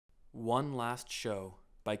One Last Show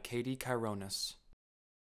by Katie Chironis.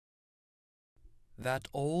 That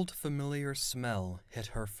old familiar smell hit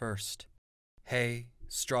her first. Hay,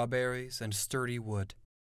 strawberries, and sturdy wood.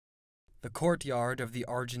 The courtyard of the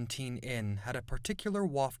Argentine Inn had a particular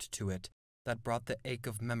waft to it that brought the ache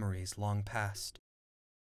of memories long past.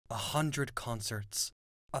 100 concerts,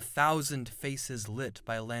 1,000 faces lit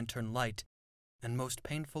by lantern light, and most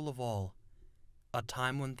painful of all, a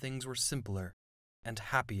time when things were simpler and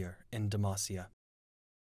happier in Demacia.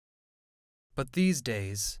 But these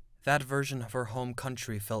days, that version of her home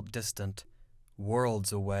country felt distant,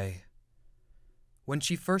 worlds away. When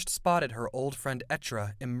she first spotted her old friend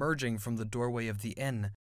Etra emerging from the doorway of the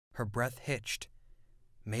inn, her breath hitched.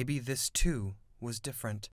 Maybe this, too, was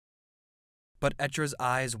different. But Etra's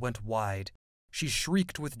eyes went wide. She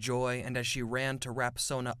shrieked with joy, and as she ran to wrap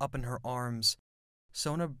Sona up in her arms,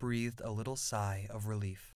 Sona breathed a little sigh of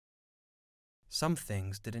relief. Some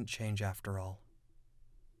things didn't change after all.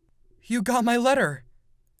 "You got my letter,"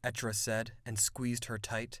 Etra said, and squeezed her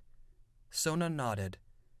tight. Sona nodded.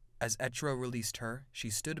 As Etra released her, she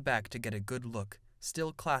stood back to get a good look,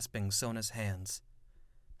 still clasping Sona's hands.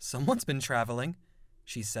 "Someone's been traveling,"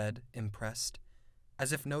 she said, impressed.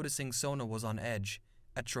 As if noticing Sona was on edge,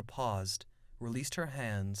 Etra paused, released her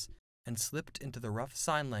hands, and slipped into the rough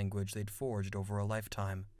sign language they'd forged over a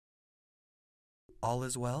lifetime. "All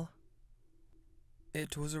is well?"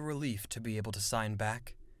 It was a relief to be able to sign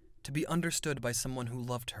back, to be understood by someone who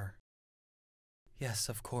loved her. "Yes,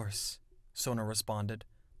 of course," Sona responded,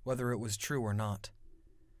 whether it was true or not.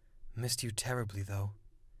 "Missed you terribly, though."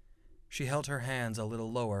 She held her hands a little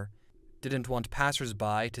lower, didn't want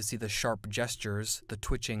passers-by to see the sharp gestures, the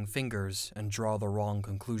twitching fingers, and draw the wrong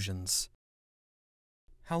conclusions.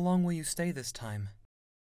 "How long will you stay this time?"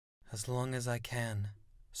 "As long as I can,"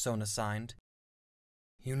 Sona signed.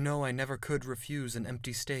 "You know I never could refuse an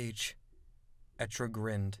empty stage." Etra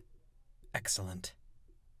grinned. "Excellent."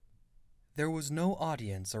 There was no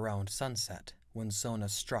audience around sunset when Sona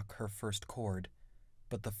struck her first chord,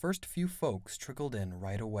 but the first few folks trickled in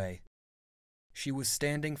right away. She was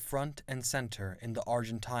standing front and center in the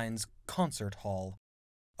Argentine's concert hall,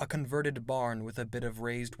 a converted barn with a bit of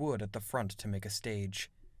raised wood at the front to make a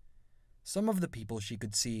stage. Some of the people she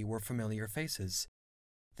could see were familiar faces.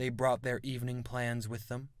 They brought their evening plans with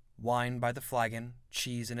them, wine by the flagon,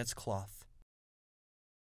 cheese in its cloth.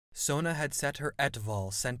 Sona had set her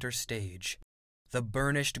etval center stage. The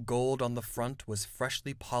burnished gold on the front was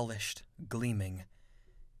freshly polished, gleaming.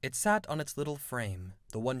 It sat on its little frame,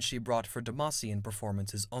 the one she brought for Demacian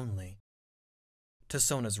performances only. To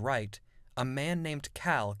Sona's right, a man named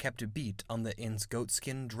Cal kept a beat on the inn's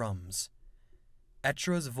goatskin drums.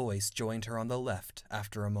 Etra's voice joined her on the left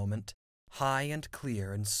after a moment, high and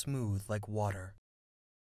clear and smooth like water.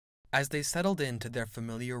 As they settled into their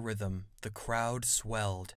familiar rhythm, the crowd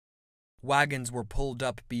swelled. Wagons were pulled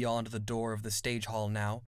up beyond the door of the stage hall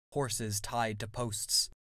now, horses tied to posts.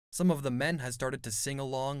 Some of the men had started to sing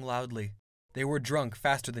along loudly. They were drunk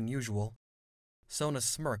faster than usual. Sona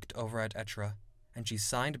smirked over at Etra, and she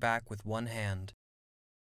signed back with one hand.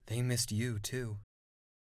 "They missed you, too."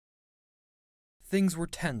 Things were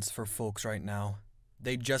tense for folks right now.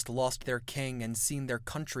 They'd just lost their king and seen their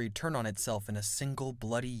country turn on itself in a single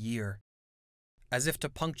bloody year. As if to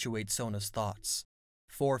punctuate Sona's thoughts,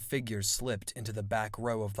 4 figures slipped into the back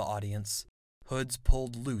row of the audience, hoods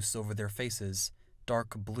pulled loose over their faces,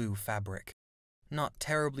 dark blue fabric. Not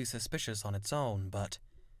terribly suspicious on its own, but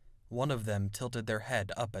one of them tilted their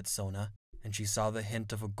head up at Sona, and she saw the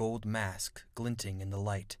hint of a gold mask glinting in the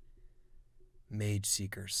light. Mage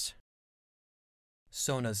Seekers.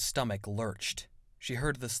 Sona's stomach lurched. She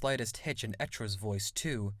heard the slightest hitch in Etra's voice,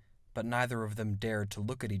 too, but neither of them dared to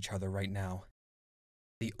look at each other right now.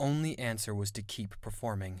 The only answer was to keep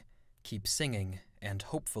performing, keep singing, and,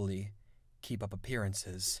 hopefully, keep up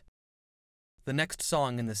appearances. The next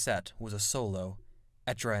song in the set was a solo.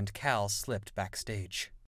 Etra and Cal slipped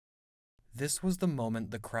backstage. This was the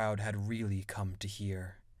moment the crowd had really come to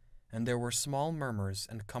hear, and there were small murmurs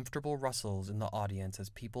and comfortable rustles in the audience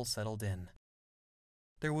as people settled in.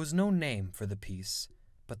 There was no name for the piece,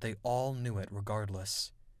 but they all knew it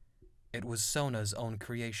regardless. It was Sona's own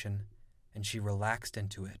creation, and she relaxed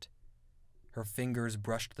into it. Her fingers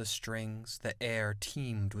brushed the strings, the air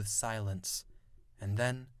teemed with silence, and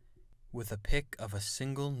then, with a pick of a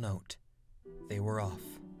single note, they were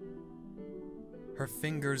off. Her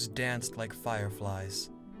fingers danced like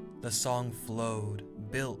fireflies. The song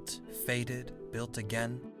flowed, built, faded, built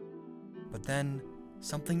again. But then,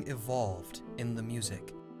 something evolved in the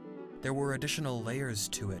music. There were additional layers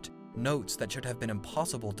to it, notes that should have been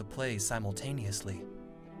impossible to play simultaneously.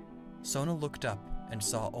 Sona looked up and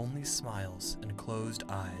saw only smiles and closed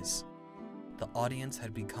eyes. The audience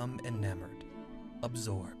had become enamored,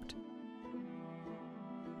 absorbed.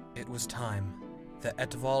 It was time. The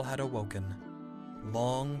Etval had awoken.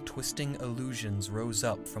 Long, twisting illusions rose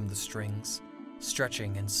up from the strings,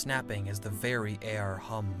 stretching and snapping as the very air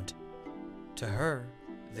hummed. To her,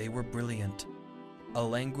 they were brilliant, a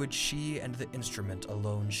language she and the instrument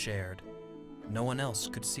alone shared. No one else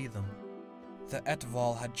could see them. The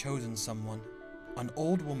Etval had chosen someone. An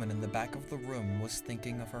old woman in the back of the room was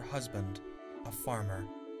thinking of her husband, a farmer,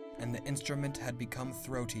 and the instrument had become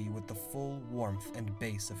throaty with the full warmth and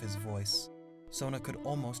bass of his voice. Sona could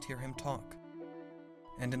almost hear him talk.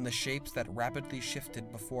 And in the shapes that rapidly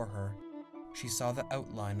shifted before her, she saw the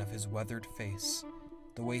outline of his weathered face,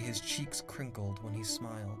 the way his cheeks crinkled when he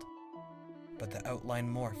smiled. But the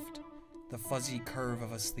outline morphed, the fuzzy curve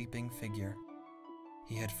of a sleeping figure.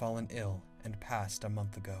 He had fallen ill and passed a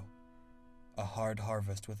month ago. A hard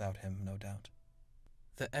harvest without him, no doubt.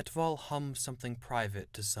 The Etval hummed something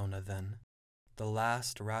private to Sona then, the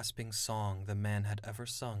last rasping song the man had ever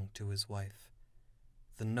sung to his wife.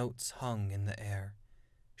 The notes hung in the air.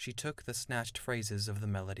 She took the snatched phrases of the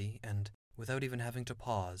melody and, without even having to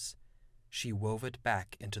pause, she wove it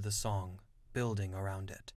back into the song, building around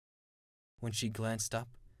it. When she glanced up,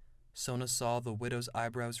 Sona saw the widow's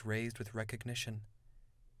eyebrows raised with recognition,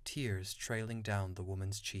 tears trailing down the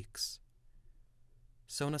woman's cheeks.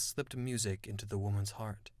 Sona slipped music into the woman's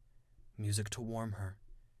heart, music to warm her,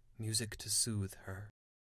 music to soothe her,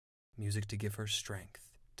 music to give her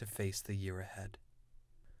strength to face the year ahead.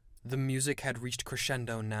 The music had reached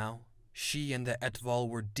crescendo now. She and the Etval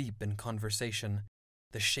were deep in conversation.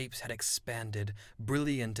 The shapes had expanded,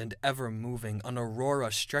 brilliant and ever-moving, an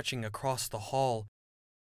aurora stretching across the hall.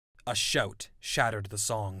 A shout shattered the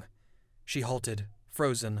song. She halted,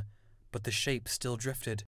 frozen, but the shape still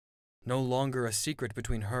drifted. No longer a secret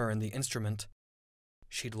between her and the instrument.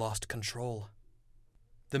 She'd lost control.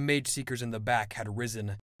 The mage-seekers in the back had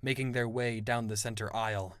risen, making their way down the center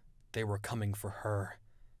aisle. They were coming for her.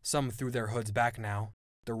 Some threw their hoods back now.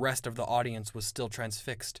 The rest of the audience was still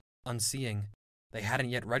transfixed, unseeing. They hadn't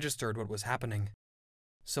yet registered what was happening.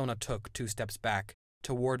 Sona took 2 steps back,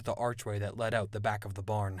 toward the archway that led out the back of the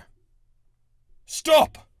barn.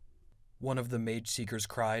 "Stop!" One of the mage-seekers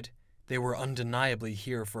cried. They were undeniably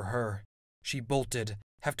here for her. She bolted,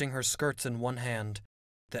 hefting her skirts in one hand.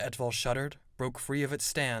 The Etval shuddered, broke free of its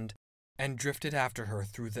stand, and drifted after her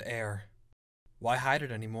through the air. Why hide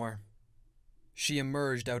it anymore? She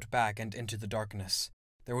emerged out back and into the darkness.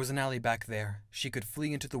 There was an alley back there. She could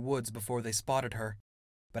flee into the woods before they spotted her.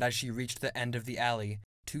 But as she reached the end of the alley,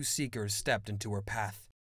 2 seekers stepped into her path.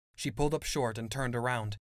 She pulled up short and turned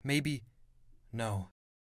around. No.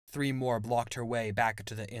 3 more blocked her way back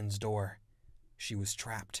to the inn's door. She was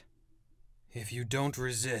trapped. "If you don't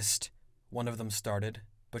resist," one of them started,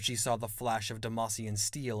 but she saw the flash of Demacian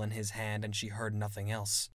steel in his hand and she heard nothing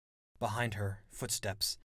else. Behind her,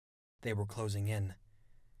 footsteps. They were closing in.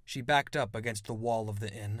 She backed up against the wall of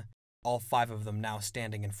the inn, all 5 of them now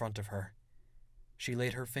standing in front of her. She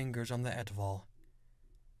laid her fingers on the Etval.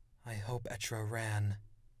 "I hope Etra ran,"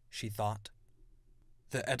 she thought.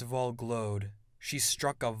 The Etval glowed. She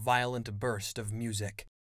struck a violent burst of music.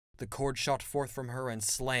 The cord shot forth from her and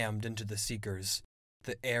slammed into the seekers.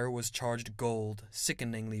 The air was charged gold,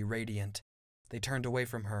 sickeningly radiant. They turned away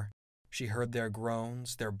from her. She heard their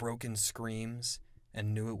groans, their broken screams,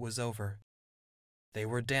 and knew it was over. They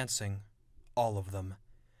were dancing, all of them.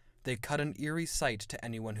 They cut an eerie sight to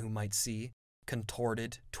anyone who might see,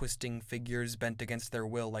 contorted, twisting figures bent against their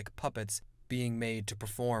will like puppets being made to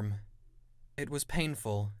perform. It was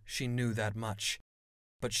painful, she knew that much,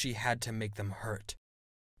 but she had to make them hurt.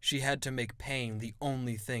 She had to make pain the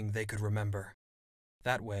only thing they could remember.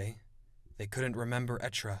 That way, they couldn't remember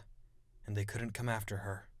Etra, and they couldn't come after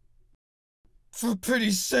her. "For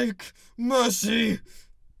pity's sake, mercy!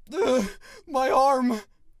 My arm!"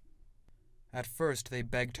 At first they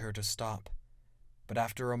begged her to stop, but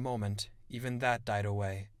after a moment, even that died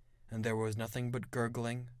away, and there was nothing but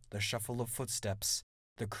gurgling, the shuffle of footsteps,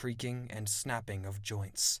 the creaking and snapping of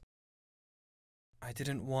joints. "I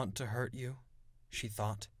didn't want to hurt you," she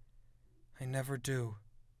thought. "I never do.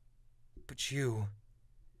 But you're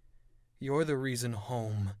the reason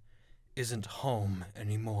home isn't home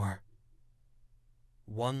anymore."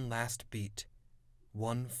 One last beat,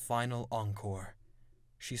 one final encore.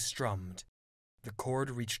 She strummed. The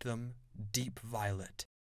chord reached them, deep violet.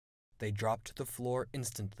 They dropped to the floor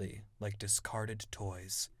instantly like discarded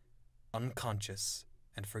toys, unconscious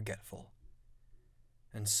and forgetful.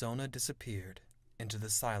 And Sona disappeared into the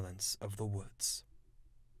silence of the woods.